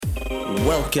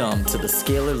Welcome to the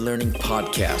Scalar Learning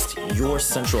Podcast, your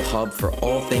central hub for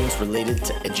all things related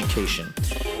to education.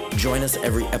 Join us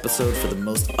every episode for the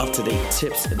most up-to-date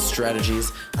tips and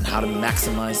strategies on how to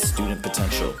maximize student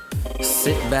potential.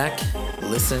 Sit back,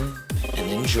 listen,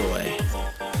 and enjoy.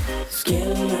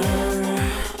 Scalar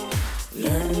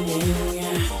learning,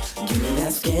 give me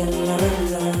that scalar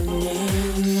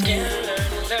learning.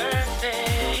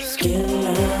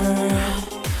 Scalar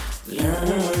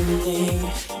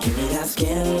learning, give me that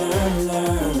scalar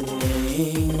learning.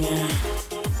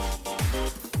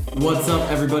 What's up,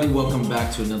 everybody? Welcome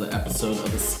back to another episode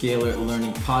of the Scalar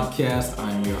Learning Podcast.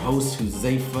 I'm your host,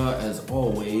 Huzefa, as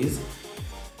always.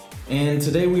 And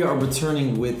today we are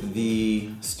returning with the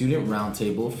student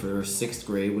roundtable for 6th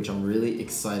grade, which I'm really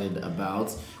excited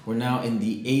about. We're now in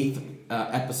the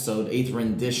 8th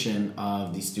rendition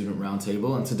of the student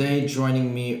roundtable. And today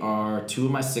joining me are two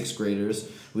of my 6th graders.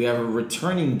 We have a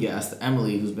returning guest,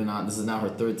 Emily, who's been on. This is now her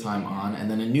 3rd time on. And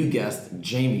then a new guest,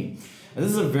 Jamie. And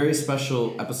this is a very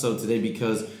special episode today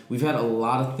because we've had a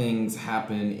lot of things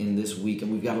happen in this week.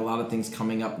 And we've got a lot of things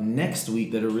coming up next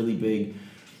week that are really big.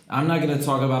 I'm not going to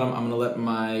talk about them. I'm going to let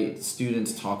my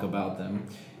students talk about them.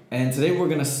 And today we're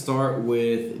going to start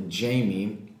with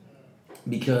Jamie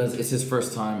because it's his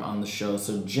first time on the show.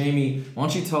 So Jamie, why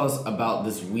don't you tell us about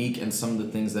this week and some of the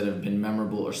things that have been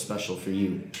memorable or special for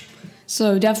you?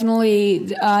 So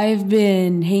definitely I've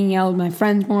been hanging out with my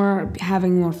friends more,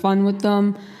 having more fun with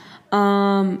them.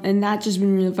 And that's just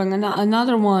been really fun.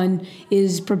 Another one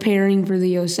is preparing for the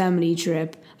Yosemite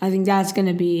trip. I think that's going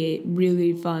to be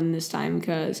really fun this time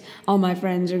because all my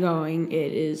friends are going.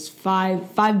 It is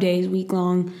 5 days, week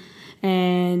long,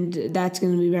 and that's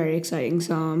going to be very exciting.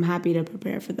 So I'm happy to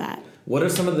prepare for that. What are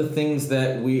some of the things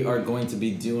that we are going to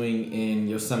be doing in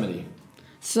Yosemite?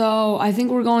 So I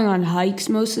think we're going on hikes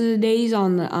most of the days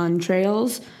on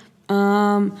trails.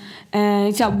 And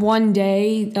except one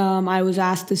day, I was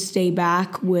asked to stay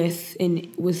back with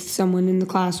someone in the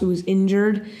class who was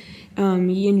injured.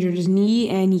 He injured his knee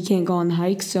and he can't go on the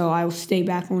hike, so I will stay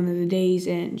back one of the days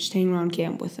and just hang around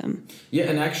camp with him. Yeah,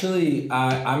 and actually,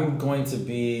 I'm going to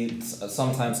be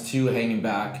sometimes too hanging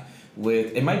back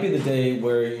with. It might be the day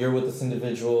where you're with this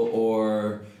individual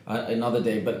or another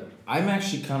day, but I'm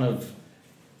actually kind of,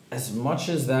 as much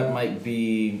as that might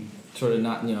be sort of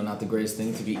not the greatest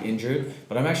thing to be injured,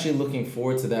 but I'm actually looking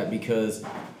forward to that because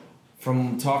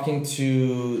from talking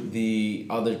to the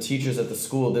other teachers at the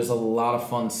school, there's a lot of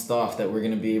fun stuff that we're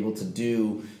going to be able to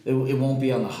do. It won't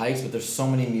be on the hikes, but there's so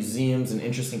many museums and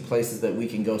interesting places that we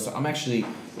can go. So I'm actually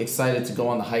excited to go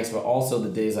on the hikes, but also the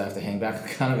days I have to hang back, I'm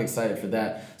kind of excited for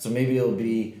that. So maybe it'll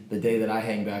be the day that I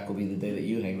hang back will be the day that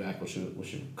you hang back, which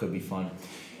could be fun.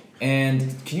 And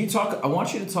I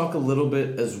want you to talk a little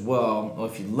bit as well,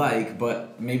 if you like,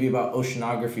 but maybe about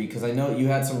oceanography, because I know you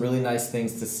had some really nice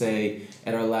things to say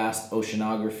at our last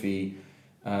oceanography,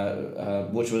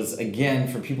 which was, again,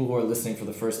 for people who are listening for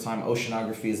the first time,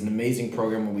 oceanography is an amazing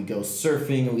program where we go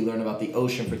surfing and we learn about the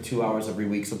ocean for 2 hours every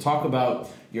week. So talk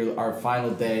about our final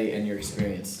day and your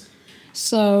experience.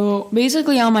 So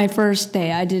basically on my first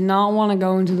day, I did not want to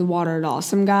go into the water at all.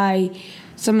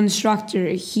 Some instructor,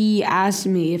 he asked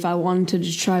me if I wanted to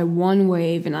just try one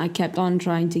wave, and I kept on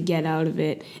trying to get out of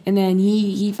it. And then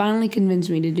he finally convinced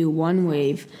me to do one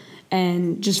wave,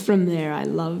 and just from there, I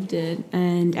loved it.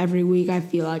 And every week, I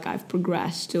feel like I've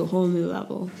progressed to a whole new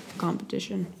level of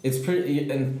competition. It's pretty,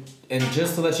 and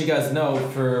just to let you guys know,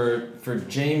 for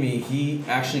Jamie, he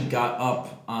actually got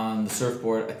up on the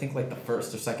surfboard, I think like the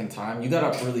first or second time. You got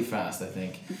up really fast, I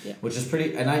think, yeah. Which is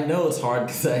pretty, and I know it's hard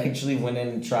because I actually went in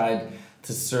and tried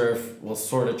to surf, it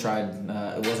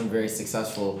wasn't very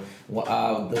successful. The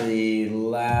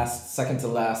second to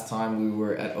last time we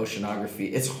were at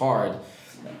oceanography, it's hard.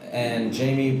 And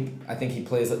Jamie, I think you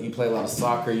play a lot of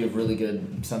soccer, you have really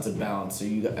good sense of balance. So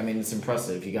it's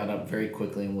impressive. He got up very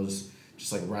quickly and was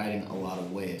just like riding a lot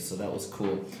of waves, so that was cool.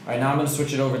 All right, now I'm going to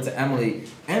switch it over to Emily.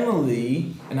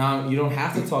 Emily, and now you don't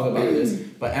have to talk about this,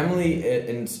 but Emily,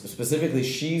 and specifically,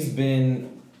 she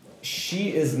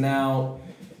is now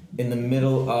in the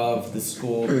middle of the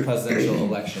school presidential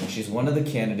election. She's one of the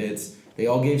candidates. They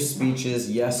all gave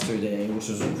speeches yesterday,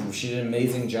 she did an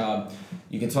amazing job.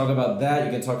 You can talk about that.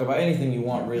 You can talk about anything you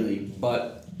want, really.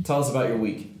 But tell us about your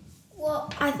week.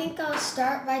 Well, I think I'll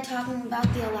start by talking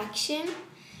about the election.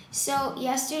 So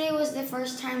yesterday was the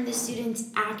first time the students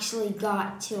actually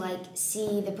got to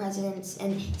see the presidents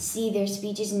and see their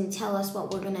speeches and tell us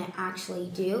what we're going to actually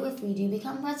do if we do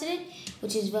become president,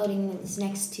 which is voting this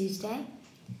next Tuesday.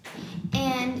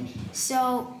 And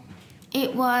so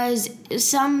it was,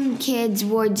 some kids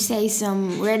would say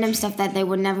some random stuff that they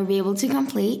would never be able to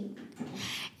complete.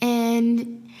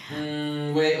 And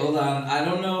Wait, hold on. I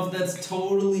don't know if that's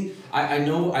totally. I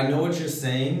know what you're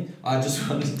saying. Let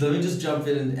me just jump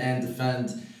in and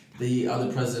defend the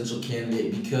other presidential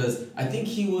candidate because I think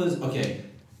he was okay.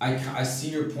 I see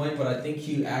your point, but I think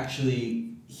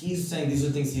he's saying these are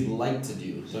things he'd like to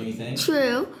do. Don't you think?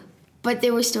 True, but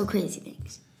there were still crazy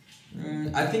things.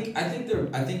 I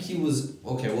think he was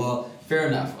okay. Well, fair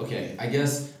enough. Okay, I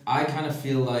guess I kind of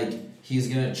feel like he's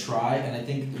gonna try, and I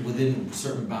think within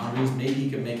certain boundaries, maybe he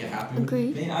could make it happen.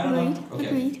 Agreed. I don't know. Okay.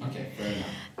 Agreed. Okay. Fair enough.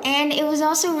 And it was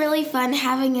also really fun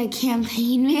having a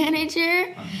campaign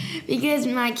manager because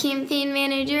my campaign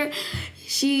manager,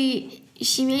 she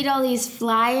made all these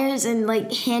flyers and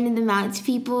like handed them out to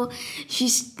people.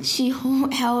 She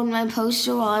held my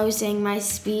poster while I was saying my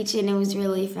speech, and it was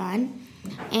really fun.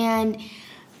 And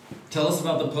tell us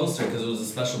about the poster because it was a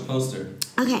special poster.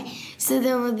 Okay, so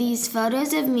there were these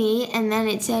photos of me, and then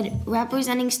it said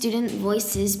representing student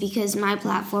voices because my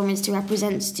platform is to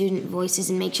represent student voices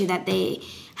and make sure that they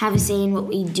have a say in what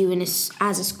we do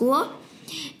as a school.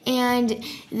 And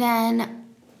then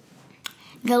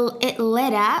it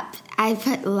lit up. I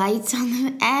put lights on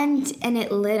the end, and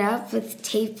it lit up with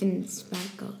tape and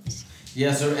sparkles.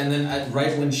 Yeah, so and then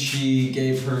right when she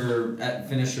gave her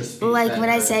finished her speech, like when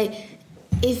I say,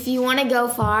 if you want to go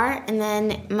far, and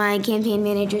then my campaign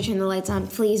manager turned the lights on,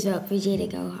 please vote for Jay to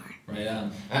go hard. Right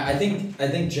on. I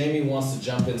think Jamie wants to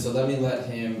jump in, so let me let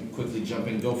him quickly jump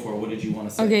in. Go for it. What did you want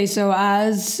to say? Okay, so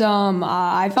as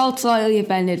I felt slightly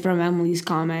offended from Emily's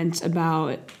comments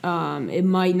about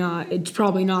it's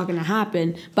probably not going to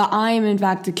happen, but I am in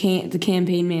fact the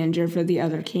campaign manager for the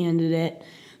other candidate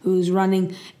who's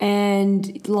running,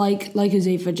 and like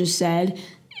Huzefa just said,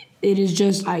 it is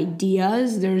just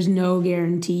ideas. There's no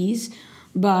guarantees,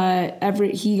 but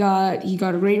he got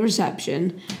a great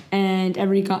reception, and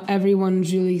everyone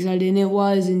was really excited, and it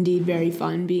was indeed very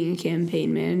fun being a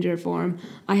campaign manager for him.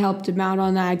 I helped him out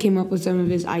on that. I came up with some of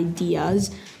his ideas,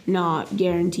 not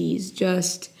guarantees,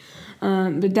 just.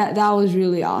 But that was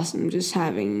really awesome. Just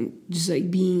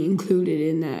being included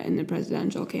in the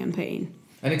presidential campaign.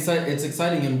 And it's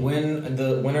exciting. And when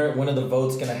are the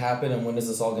votes going to happen, and when is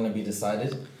this all going to be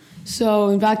decided? So,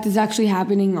 in fact, it's actually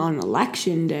happening on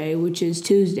Election Day, which is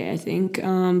Tuesday, I think.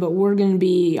 But we're going to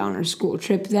be on our school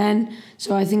trip then.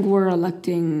 So I think we're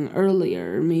electing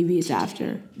earlier. Maybe it's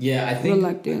after. Yeah, I think we're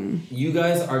electing. You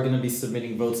guys are going to be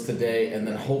submitting votes today, and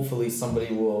then hopefully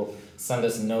somebody will send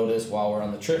us notice while we're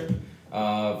on the trip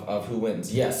of who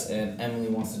wins. Yes, and Emily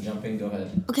wants to jump in. Go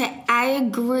ahead. Okay, I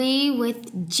agree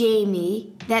with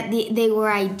Jamie that they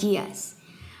were ideas.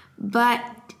 But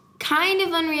kind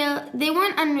of unreal. They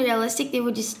weren't unrealistic. They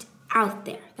were just out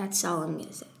there. That's all I'm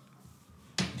gonna say.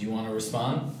 Do you want to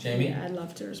respond, Jamie? Yeah, I'd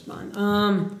love to respond.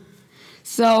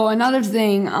 So another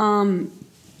thing,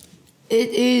 it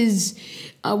is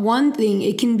one thing.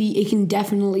 It can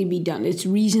definitely be done. It's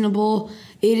reasonable.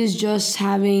 It is just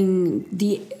having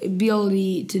the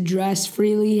ability to dress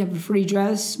freely, have a free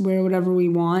dress, wear whatever we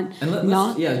want. And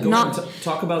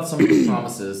talk about some of the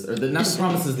promises, or not the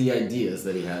promises, the ideas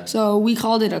that he had. So we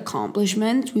called it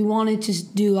accomplishments. We wanted to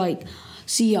do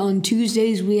on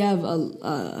Tuesdays we have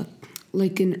an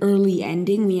early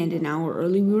ending. We end an hour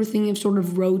early. We were thinking of sort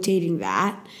of rotating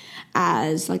that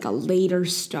as like a later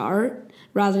start.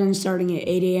 Rather than starting at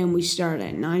 8 a.m., we start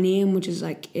at 9 a.m., which is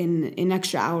like an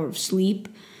extra hour of sleep.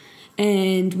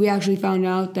 And we actually found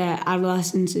out that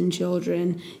adolescents and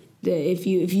children, that if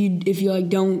you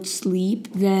don't sleep,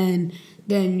 then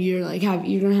you're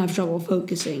gonna have trouble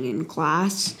focusing in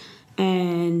class.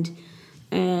 And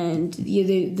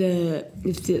if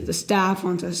the staff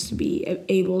wants us to be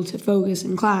able to focus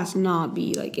in class and not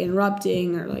be like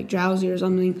interrupting or like drowsy or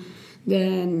something,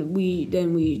 then we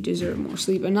deserve more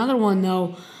sleep. Another one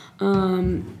though,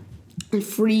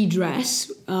 free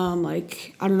dress. I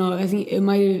don't know. I think it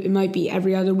might be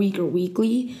every other week or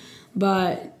weekly,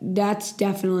 but that's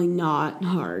definitely not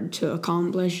hard to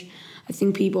accomplish. I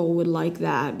think people would like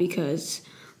that because,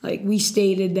 we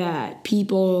stated that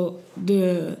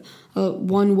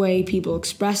one way people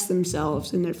express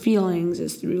themselves and their feelings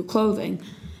is through clothing,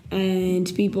 and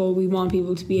we want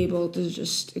people to be able to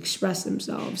just express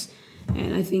themselves.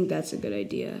 And I think that's a good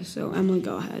idea. So, Emily,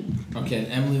 go ahead. Okay,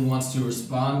 and Emily wants to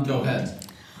respond. Go ahead.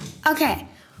 Okay.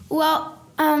 Well,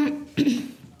 some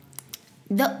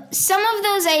of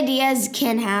those ideas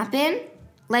can happen,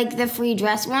 like the free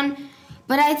dress one.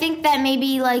 But I think that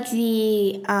maybe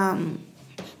the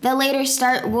later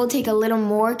start will take a little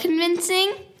more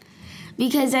convincing,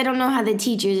 because I don't know how the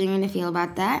teachers are going to feel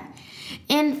about that.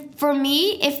 And for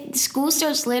me, if school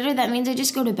starts later, that means I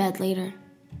just go to bed later.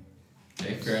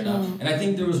 Okay, fair enough. And I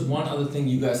think there was one other thing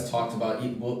you guys talked about.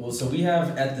 So we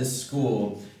have at this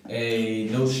school a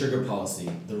no sugar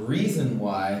policy. The reason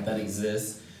why that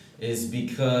exists is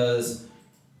because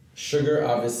sugar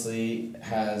obviously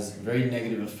has very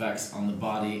negative effects on the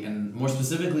body and more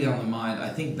specifically on the mind. I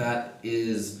think that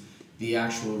is the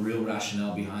actual real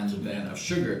rationale behind the ban of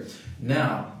sugar.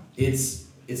 Now, it's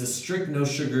a strict no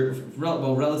sugar,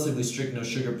 relatively strict no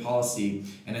sugar policy,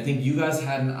 and I think you guys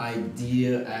had an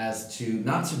idea as to,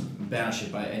 not to banish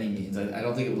it by any means, I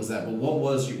don't think it was that, but what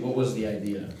was the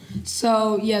idea?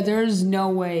 So yeah, there's no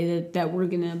way that we're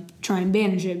gonna try and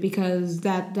banish it because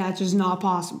that's just not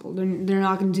possible. They're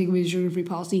not gonna take away the sugar-free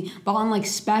policy, but on like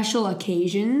special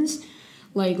occasions,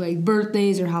 like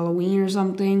birthdays or Halloween or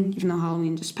something, even though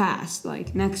Halloween just passed,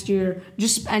 like next year,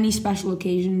 just any special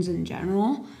occasions in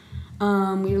general.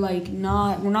 We're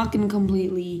not gonna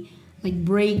completely like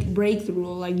break the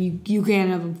rule. Like you can't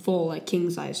have a full like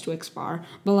king size Twix bar,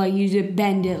 but like you just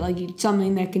bend it like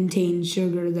something that contains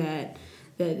sugar that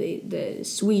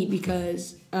is sweet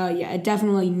because it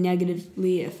definitely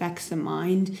negatively affects the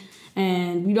mind,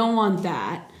 and we don't want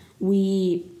that.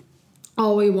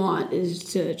 All we want is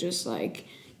to just like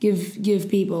give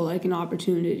people like an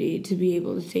opportunity to be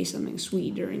able to taste something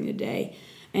sweet during the day.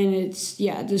 And it's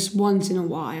just once in a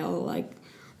while,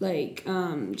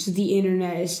 just the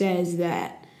internet says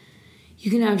that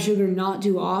you can have sugar not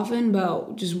too often,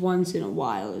 but just once in a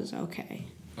while is okay.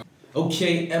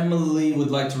 Okay, Emily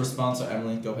would like to respond, so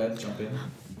Emily, go ahead, jump in.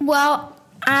 Well,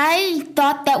 I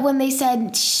thought that when they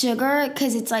said sugar,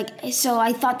 because it's like, so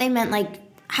I thought they meant like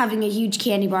having a huge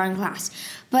candy bar in class.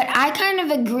 But I kind of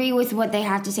agree with what they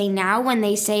have to say now when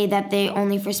they say that they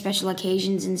only for special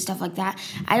occasions and stuff like that.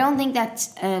 I don't think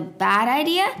that's a bad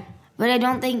idea, but I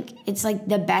don't think it's like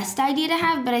the best idea to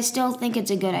have, but I still think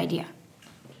it's a good idea.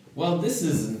 Well, this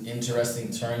is an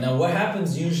interesting turn. Now, what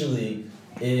happens usually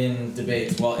in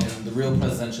debates, in the real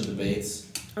presidential debates,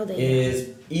 is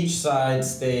each side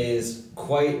stays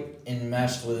quite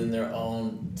enmeshed within their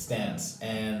own stance,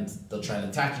 and they'll try and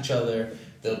attack each other.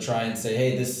 They'll try and say,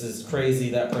 hey, this is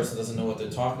crazy, that person doesn't know what they're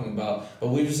talking about. But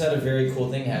we just had a very cool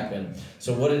thing happen.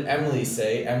 So what did Emily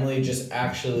say? Emily just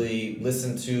actually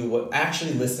listened to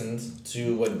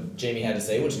what Jamie had to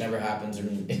say, which never happens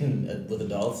with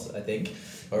adults, I think,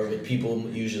 or with people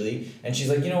usually. And she's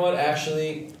like, you know what,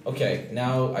 actually, okay,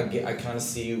 now I kind of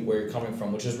see where you're coming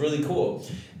from, which is really cool.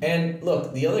 And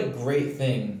look, the other great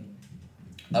thing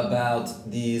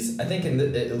about these, I think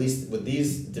at least with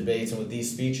these debates and with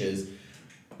these speeches,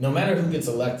 no matter who gets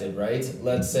elected, right?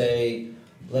 Let's say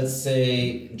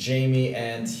Jamie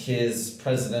and his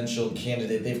presidential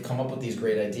candidate, they've come up with these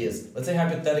great ideas. Let's say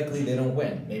hypothetically they don't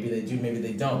win. Maybe they do, maybe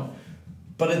they don't.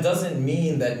 But it doesn't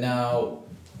mean that now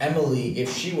Emily,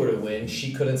 if she were to win,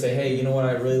 she couldn't say, hey, you know what,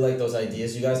 I really like those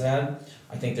ideas you guys had.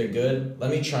 I think they're good. Let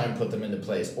me try and put them into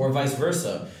place. Or vice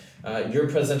versa. Your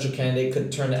presidential candidate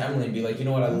could turn to Emily and be like, you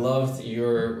know what,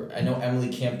 I know Emily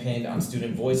campaigned on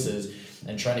student voices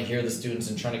and trying to hear the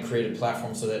students and trying to create a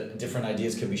platform so that different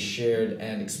ideas could be shared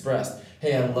and expressed.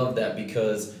 Hey, I love that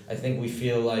because I think we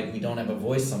feel like we don't have a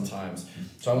voice sometimes.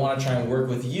 So I want to try and work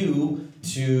with you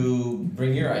to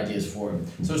bring your ideas forward.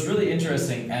 So it's really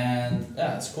interesting and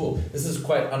it's cool. This is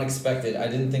quite unexpected. I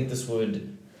didn't think this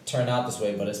would turn out this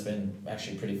way, but it's been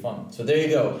actually pretty fun. So there you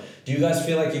go. Do you guys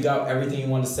feel like you got everything you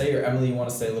want to say, or Emily, you want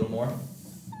to say a little more?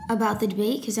 About the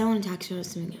debate? Because I want to talk about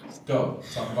something else. Go.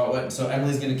 Talk about what? So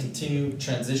Emily's going to continue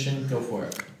transition. Go for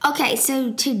it. Okay,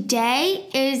 so today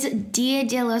is Dia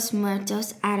de los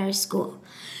Muertos at our school.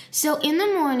 So in the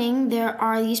morning, there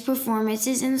are these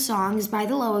performances and songs by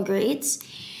the lower grades.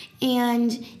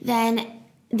 And then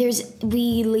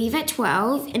we leave at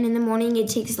 12. And in the morning, it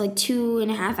takes like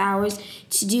 2.5 hours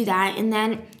to do that. And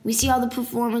then we see all the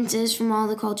performances from all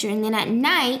the culture. And then at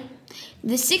night,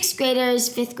 the 6th graders,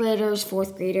 5th graders,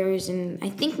 4th graders, and I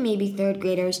think maybe 3rd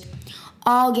graders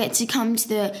all get to come to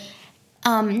the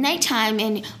nighttime,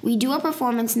 and we do a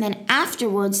performance, and then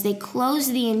afterwards they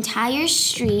close the entire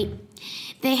street.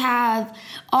 They have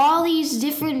all these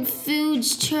different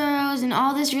foods, churros, and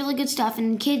all this really good stuff,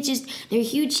 and kids there are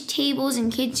huge tables,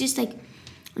 and kids just like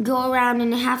go around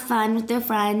and have fun with their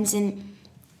friends, and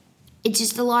it's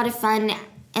just a lot of fun.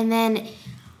 And then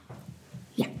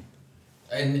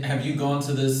And have you gone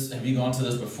to this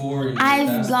before?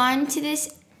 I've gone to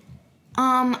this.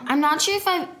 I'm not sure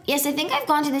if yes, I think I've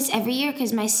gone to this every year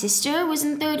because my sister was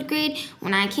in 3rd grade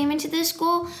when I came into this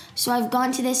school. So I've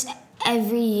gone to this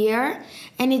every year,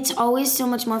 and it's always so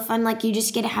much more fun. Like, you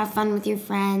just get to have fun with your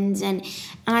friends, and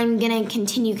I'm going to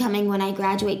continue coming when I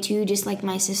graduate too, just like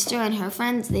my sister and her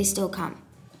friends, they still come.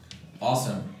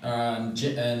 Awesome. And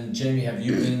Jamie, have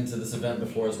you been to this event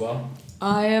before as well?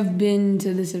 I have been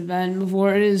to this event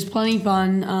before. It is plenty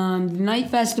fun. The night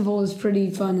festival is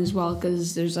pretty fun as well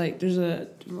because there's a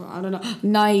I don't know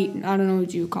night, I don't know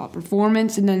what you would call it,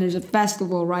 performance, and then there's a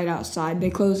festival right outside. They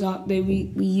close up.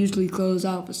 We usually close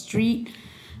off a street,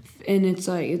 and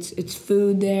it's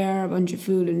food there, a bunch of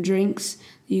food and drinks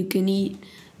you can eat.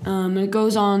 And it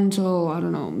goes on till I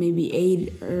don't know, maybe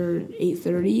 8 or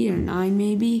 8:30 or 9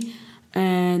 maybe,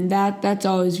 and that's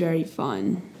always very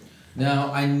fun.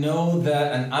 Now, I know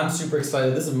that, and I'm super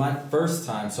excited. This is my first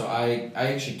time, so I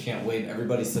actually can't wait.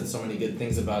 Everybody said so many good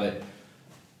things about it.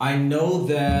 I know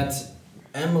that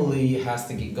Emily has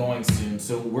to get going soon,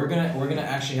 so we're gonna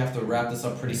actually have to wrap this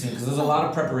up pretty soon because there's a lot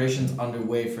of preparations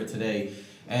underway for today.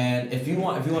 And if you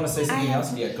want to say something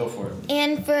else, yeah, go for it.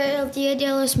 And for El Dia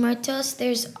de los Muertos,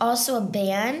 there's also a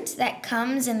band that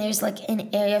comes, and there's like an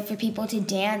area for people to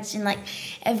dance, and like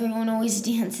everyone always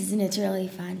dances, and it's really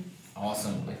fun.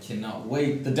 Awesome. I cannot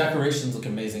wait. The decorations look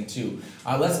amazing too.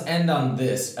 Let's end on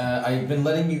this. I've been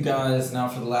letting you guys now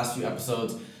for the last few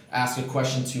episodes ask a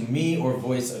question to me or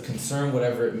voice a concern,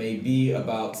 whatever it may be,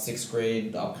 about 6th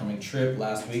grade, the upcoming trip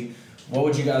last week. What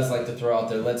would you guys like to throw out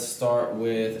there? Let's start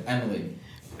with Emily.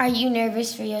 Are you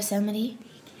nervous for Yosemite?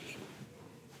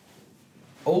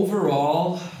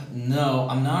 Overall, no.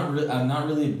 I'm not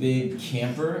really a big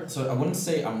camper, so I wouldn't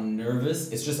say I'm nervous.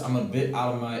 It's just I'm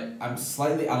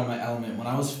slightly out of my element. When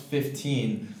I was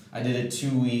 15, I did a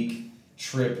 2-week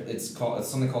trip. It's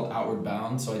something called Outward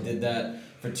Bound. So I did that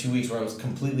for 2 weeks where I was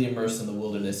completely immersed in the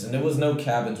wilderness, and there was no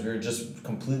cabins. We were just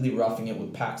completely roughing it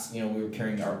with packs. We were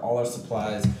carrying all our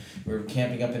supplies. We were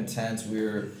camping up in tents. We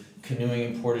were canoeing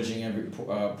and portaging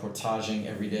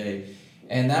every day.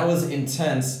 And that was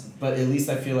intense, but at least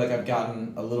I feel like I've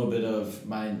gotten a little bit of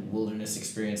my wilderness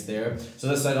experience there. So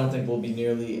this I don't think will be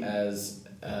nearly as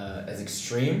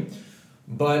extreme.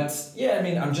 But yeah, I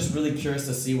mean, I'm just really curious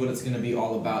to see what it's going to be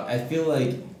all about. I feel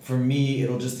like for me,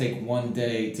 it'll just take one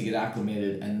day to get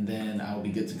acclimated, and then I'll be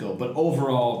good to go. But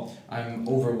overall, I'm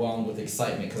overwhelmed with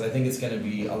excitement because I think it's going to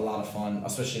be a lot of fun,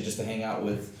 especially just to hang out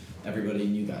with everybody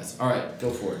and you guys. All right,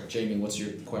 go for it. Jamie, what's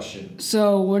your question?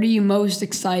 So, what are you most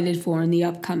excited for in the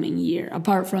upcoming year,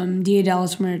 apart from Dia de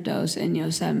los Muertos and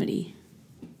Yosemite?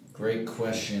 Great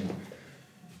question.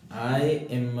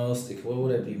 What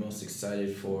would I be most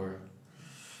excited for?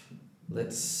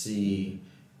 Let's see.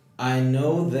 I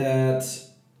know that...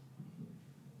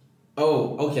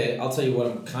 Oh, okay, I'll tell you what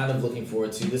I'm kind of looking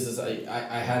forward to. This is,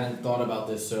 I hadn't thought about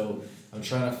this, so I'm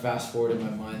trying to fast forward in my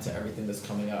mind to everything that's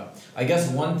coming up. I guess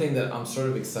one thing that I'm sort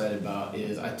of excited about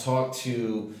is I talked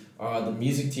to the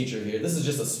music teacher here. This is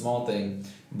just a small thing,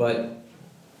 but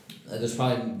there's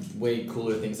probably way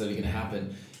cooler things that are going to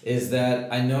happen. Is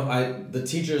that I know the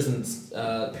teachers and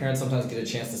parents sometimes get a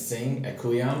chance to sing at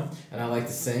Kuyam, and I like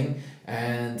to sing.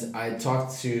 And I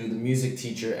talked to the music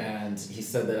teacher, and he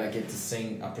said that I get to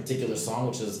sing a particular song,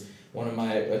 which is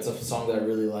it's a song that I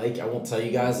really like. I won't tell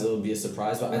you guys; it'll be a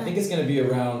surprise. But I think it's gonna be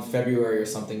around February or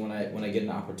something when I get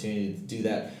an opportunity to do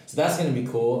that. So that's gonna be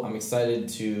cool. I'm excited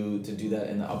to do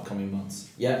that in the upcoming months.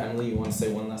 Yeah, Emily, you want to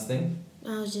say one last thing?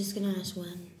 I was just gonna ask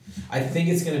when. I think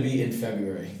it's gonna be in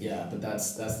February. Yeah, but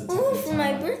that's the. Oh, for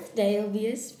my birthday, it'll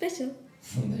be special.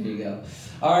 There you go.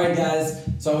 All right, guys.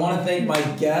 So I want to thank my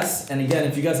guests, and again,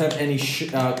 if you guys have any, if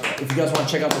you guys want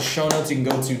to check out the show notes, you can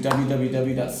go to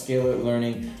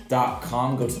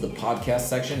www.scalarlearning.com. Go to the podcast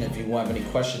section. If you have any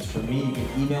questions for me, you can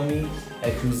email me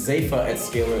at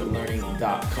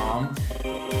huzefa@scalarlearning.com.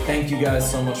 Thank you guys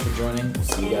so much for joining. We'll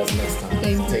see you guys next time.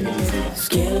 Take it easy.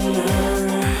 Scalar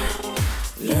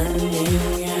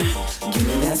learning, give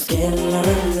me that scalar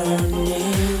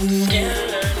learning.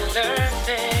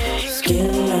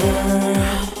 Scalar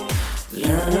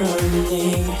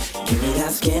learning, give me that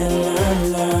scalar